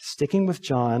so, sticking with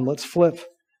John, let's flip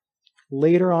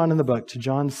later on in the book to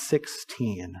John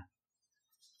 16.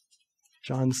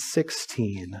 John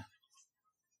 16.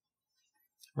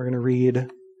 We're going to read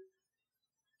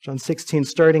John 16,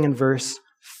 starting in verse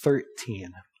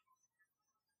 13.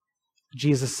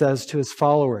 Jesus says to his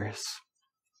followers,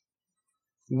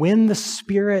 when the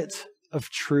Spirit of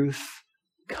truth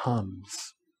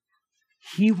comes,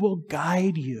 he will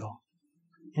guide you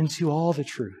into all the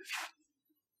truth.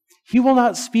 He will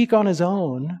not speak on his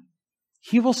own.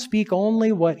 He will speak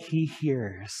only what he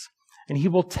hears, and he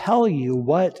will tell you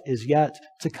what is yet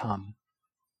to come.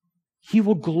 He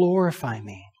will glorify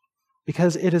me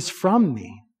because it is from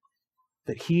me.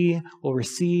 that he will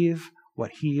receive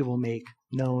what he will make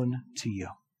known to you.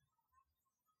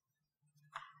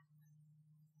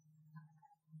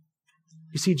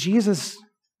 You see, Jesus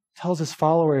tells his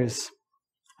followers,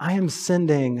 I am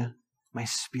sending my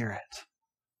Spirit.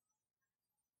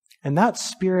 And that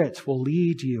Spirit will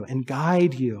lead you and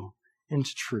guide you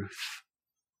into truth.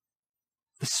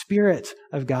 The Spirit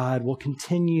of God will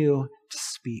continue to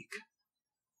speak.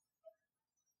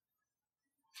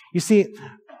 You see,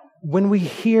 when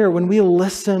we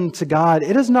listen to God,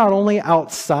 it is not only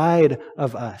outside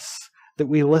of us that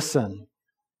we listen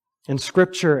in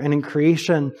Scripture and in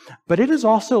creation, but it is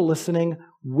also listening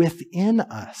within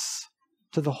us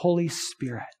to the Holy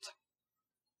Spirit.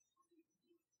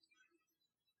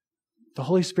 The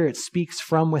Holy Spirit speaks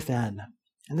from within.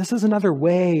 And this is another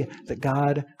way that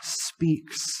God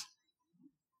speaks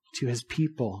to his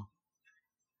people.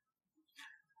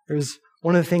 There's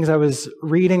one of the things I was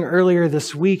reading earlier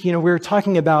this week. We were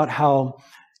talking about how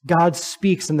God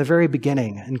speaks in the very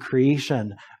beginning in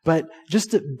creation. But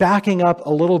just backing up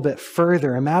a little bit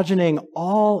further, imagining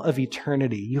all of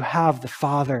eternity, you have the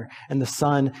Father and the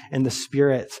Son and the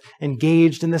Spirit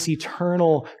engaged in this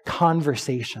eternal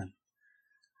conversation,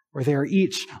 where they are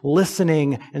each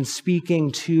listening and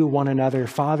speaking to one another,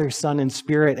 Father, Son, and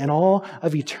Spirit, and all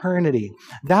of eternity.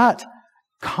 That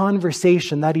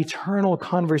conversation, that eternal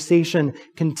conversation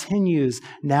continues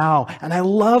now. And I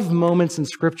love moments in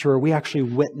Scripture where we actually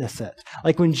witness it.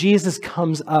 Like when Jesus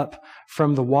comes up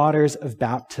from the waters of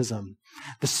baptism,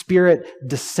 the Spirit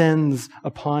descends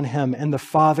upon him and the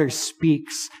Father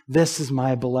speaks, this is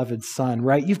my beloved Son,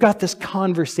 right? You've got this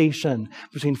conversation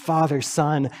between Father,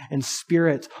 Son, and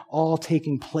Spirit all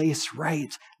taking place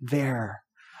right there.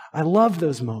 I love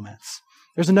those moments.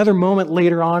 There's another moment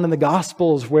later on in the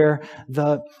Gospels where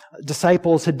the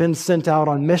disciples had been sent out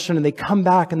on mission and they come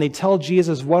back and they tell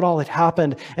Jesus what all had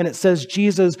happened. And it says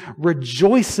Jesus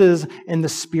rejoices in the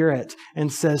Spirit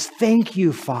and says, thank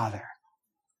you, Father,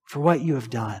 for what you have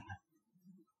done.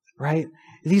 Right?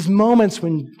 These moments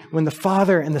when the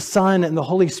Father and the Son and the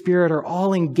Holy Spirit are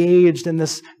all engaged in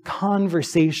this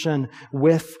conversation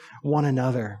with one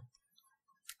another.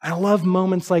 I love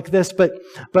moments like this, but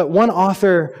one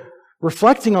author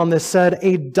reflecting on this said,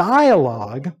 a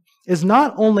dialogue is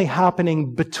not only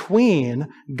happening between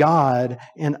God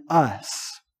and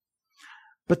us,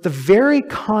 but the very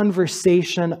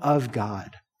conversation of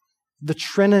God, the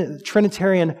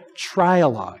Trinitarian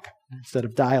trialogue, instead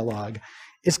of dialogue,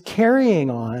 is carrying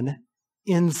on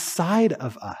inside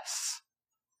of us.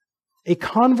 A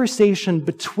conversation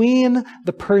between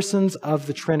the persons of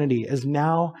the Trinity is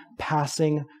now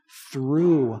passing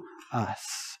through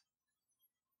us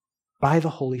by the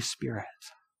Holy Spirit.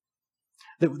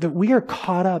 That we are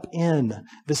caught up in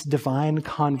this divine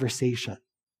conversation.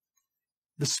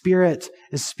 The Spirit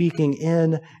is speaking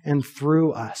in and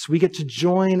through us. We get to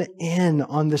join in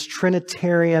on this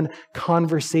Trinitarian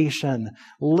conversation,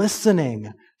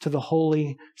 listening to the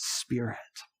Holy Spirit.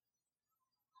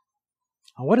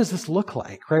 Now, what does this look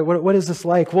like, right? What is this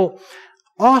like? Well,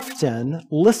 often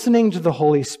listening to the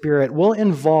Holy Spirit will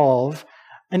involve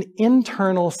an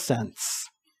internal sense.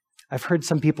 I've heard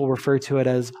some people refer to it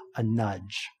as a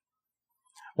nudge.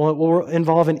 Well, it will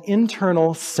involve an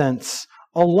internal sense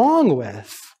along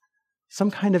with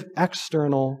some kind of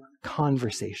external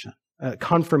confirmation.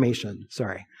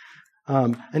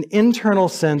 An internal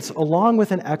sense along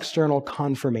with an external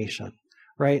confirmation,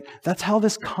 right? That's how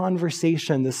this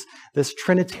conversation, this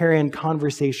Trinitarian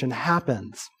conversation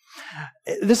happens.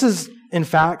 This is, in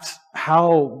fact,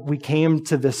 how we came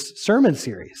to this sermon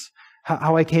series.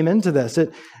 How I came into this.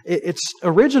 It's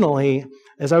originally,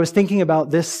 as I was thinking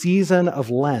about this season of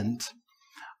Lent,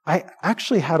 I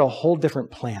actually had a whole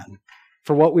different plan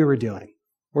for what we were doing,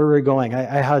 where we were going.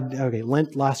 I had,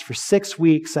 Lent lasts for 6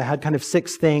 weeks. I had kind of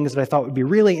 6 things that I thought would be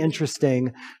really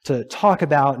interesting to talk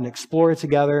about and explore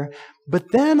together.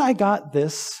 But then I got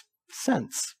this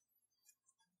sense.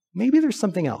 Maybe there's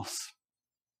something else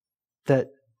that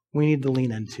we need to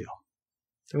lean into,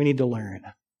 that we need to learn.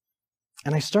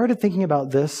 And I started thinking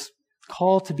about this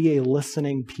call to be a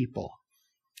listening people.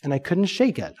 And I couldn't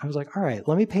shake it. I was like, all right,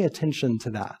 let me pay attention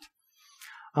to that.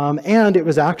 And it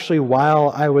was actually while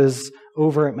I was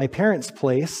over at my parents'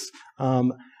 place,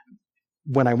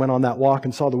 when I went on that walk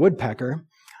and saw the woodpecker,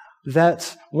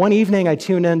 that one evening I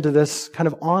tuned into this kind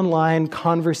of online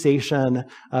conversation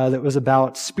that was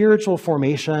about spiritual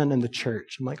formation in the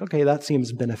church. I'm like, okay, that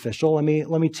seems beneficial. Let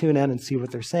me tune in and see what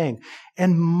they're saying.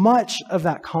 And much of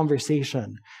that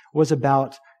conversation was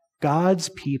about God's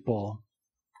people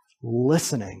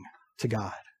listening to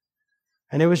God.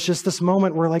 And it was just this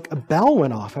moment where like a bell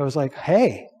went off. I was like,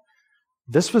 hey,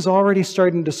 this was already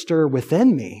starting to stir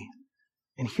within me.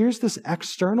 And here's this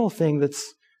external thing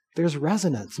there's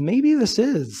resonance. Maybe this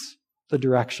is the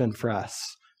direction for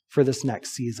us for this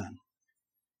next season.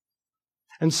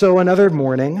 And so another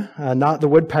morning, not the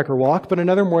woodpecker walk, but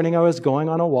another morning I was going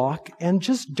on a walk, and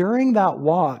just during that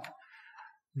walk,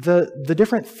 the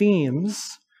different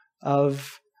themes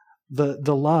of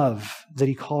the love that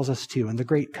he calls us to and the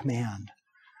great command,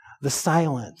 the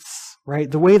silence, right?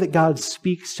 The way that God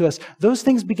speaks to us, those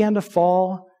things began to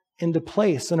fall into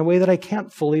place in a way that I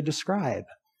can't fully describe.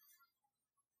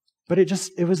 But it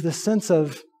was the sense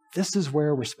of, this is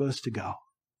where we're supposed to go.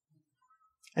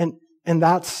 And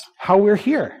that's how we're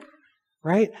here,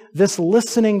 right? This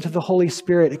listening to the Holy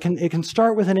Spirit, it can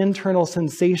start with an internal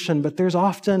sensation, but there's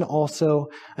often also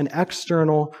an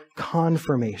external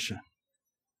confirmation.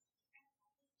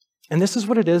 And this is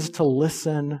what it is to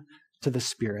listen to the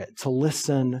Spirit, to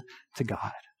listen to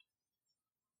God.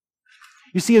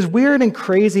 You see, as weird and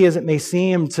crazy as it may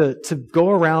seem to go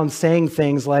around saying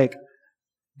things like,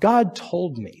 God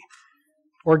told me,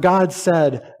 or God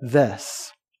said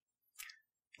this,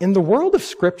 in the world of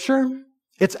Scripture,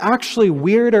 it's actually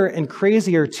weirder and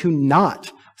crazier to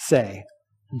not say,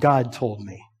 God told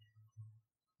me.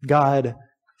 God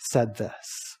said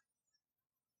this.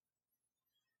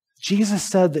 Jesus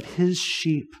said that his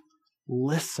sheep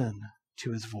listen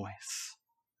to his voice.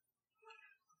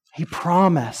 He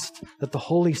promised that the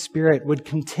Holy Spirit would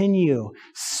continue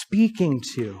speaking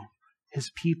to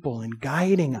his people and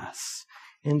guiding us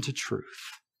into truth.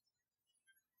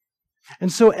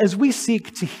 And so as we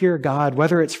seek to hear God,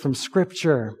 whether it's from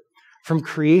Scripture, from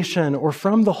creation, or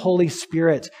from the Holy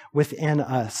Spirit within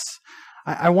us,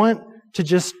 I want to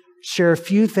just share a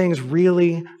few things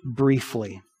really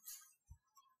briefly.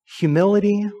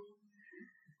 Humility,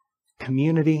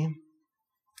 community,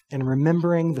 and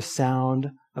remembering the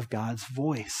sound of God's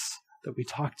voice that we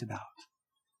talked about.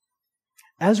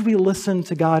 As we listen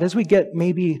to God, as we get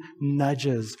maybe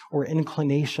nudges or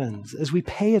inclinations, as we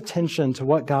pay attention to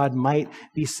what God might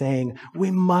be saying,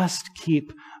 we must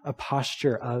keep a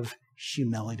posture of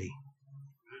humility.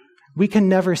 We can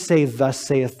never say, "Thus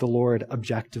saith the Lord,"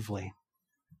 objectively.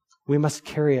 We must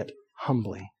carry it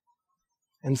humbly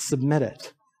and submit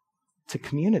it to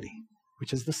community,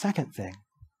 which is the second thing.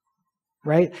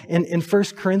 Right? In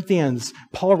 1 Corinthians,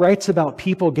 Paul writes about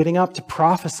people getting up to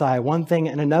prophesy one thing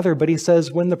and another, but he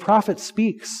says, when the prophet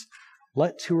speaks,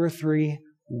 let 2 or 3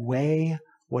 weigh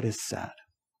what is said.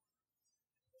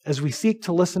 As we seek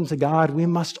to listen to God, we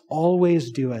must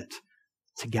always do it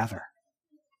together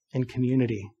in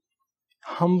community,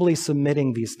 humbly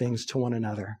submitting these things to one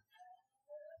another,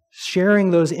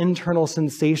 sharing those internal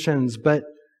sensations, but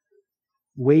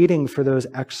waiting for those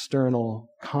external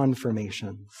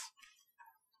confirmations.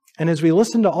 And as we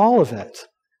listen to all of it,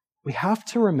 we have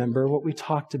to remember what we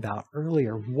talked about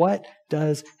earlier. What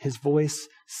does his voice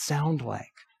sound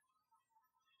like?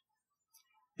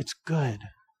 It's good.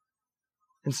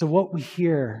 And so what we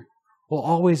hear will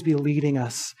always be leading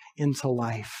us into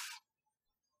life,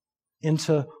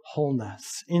 into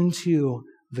wholeness, into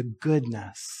the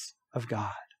goodness of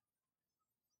God.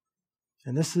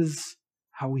 And this is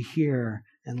how we hear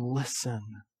and listen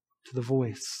to the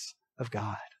voice of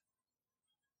God.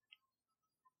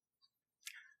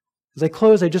 As I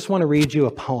close, I just want to read you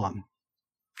a poem,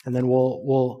 and then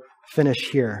we'll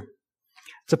finish here.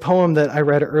 It's a poem that I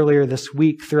read earlier this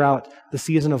week. Throughout the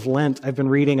season of Lent, I've been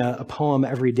reading a poem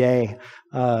every day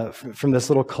from this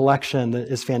little collection that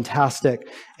is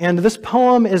fantastic. And this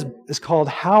poem is called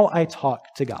How I Talk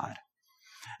to God.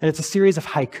 And it's a series of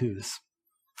haikus.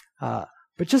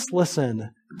 But just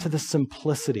listen to the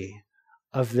simplicity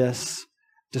of this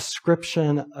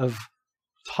description of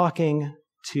talking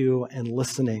to and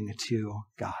listening to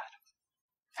God.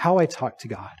 How I talk to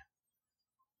God.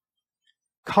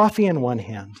 Coffee in one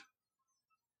hand,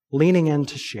 leaning in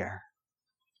to share.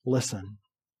 Listen.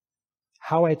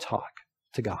 How I talk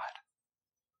to God.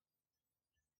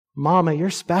 Mama,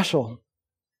 you're special.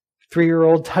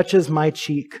 3-year-old touches my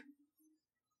cheek.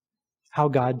 How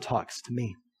God talks to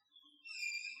me.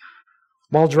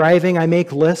 While driving, I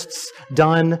make lists.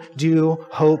 Done, do,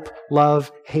 hope,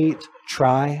 love, hate,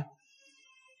 try.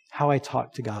 How I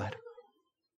talk to God.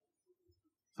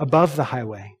 Above the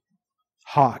highway,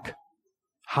 hawk,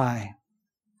 high,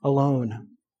 alone,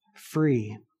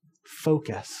 free,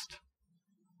 focused.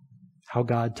 How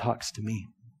God talks to me.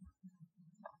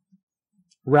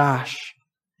 Rash,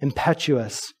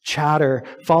 impetuous, chatter,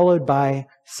 followed by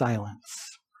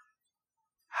silence.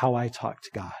 How I talk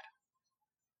to God.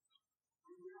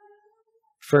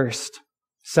 First,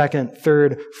 second,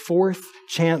 third, fourth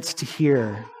chance to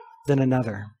hear, then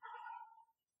another.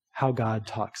 How God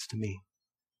talks to me.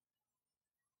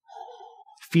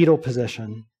 fetal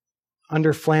position,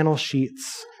 under flannel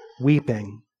sheets,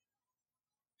 weeping,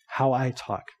 how I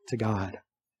talk to God.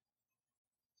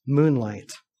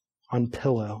 Moonlight on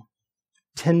pillow,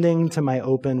 tending to my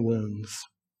open wounds,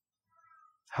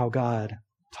 how God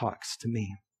talks to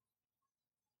me.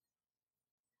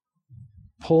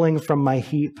 Pulling from my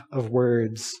heap of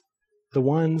words, the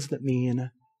ones that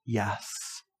mean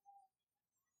yes,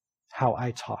 how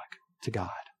I talk to God.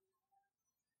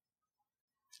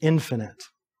 Infinite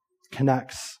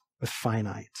connects with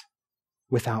finite,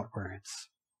 without words,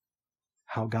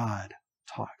 how God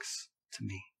talks to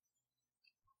me.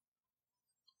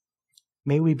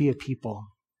 May we be a people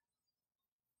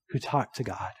who talk to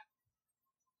God,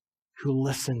 who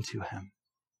listen to him,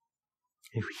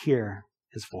 and who hear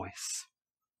his voice.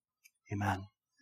 Amen.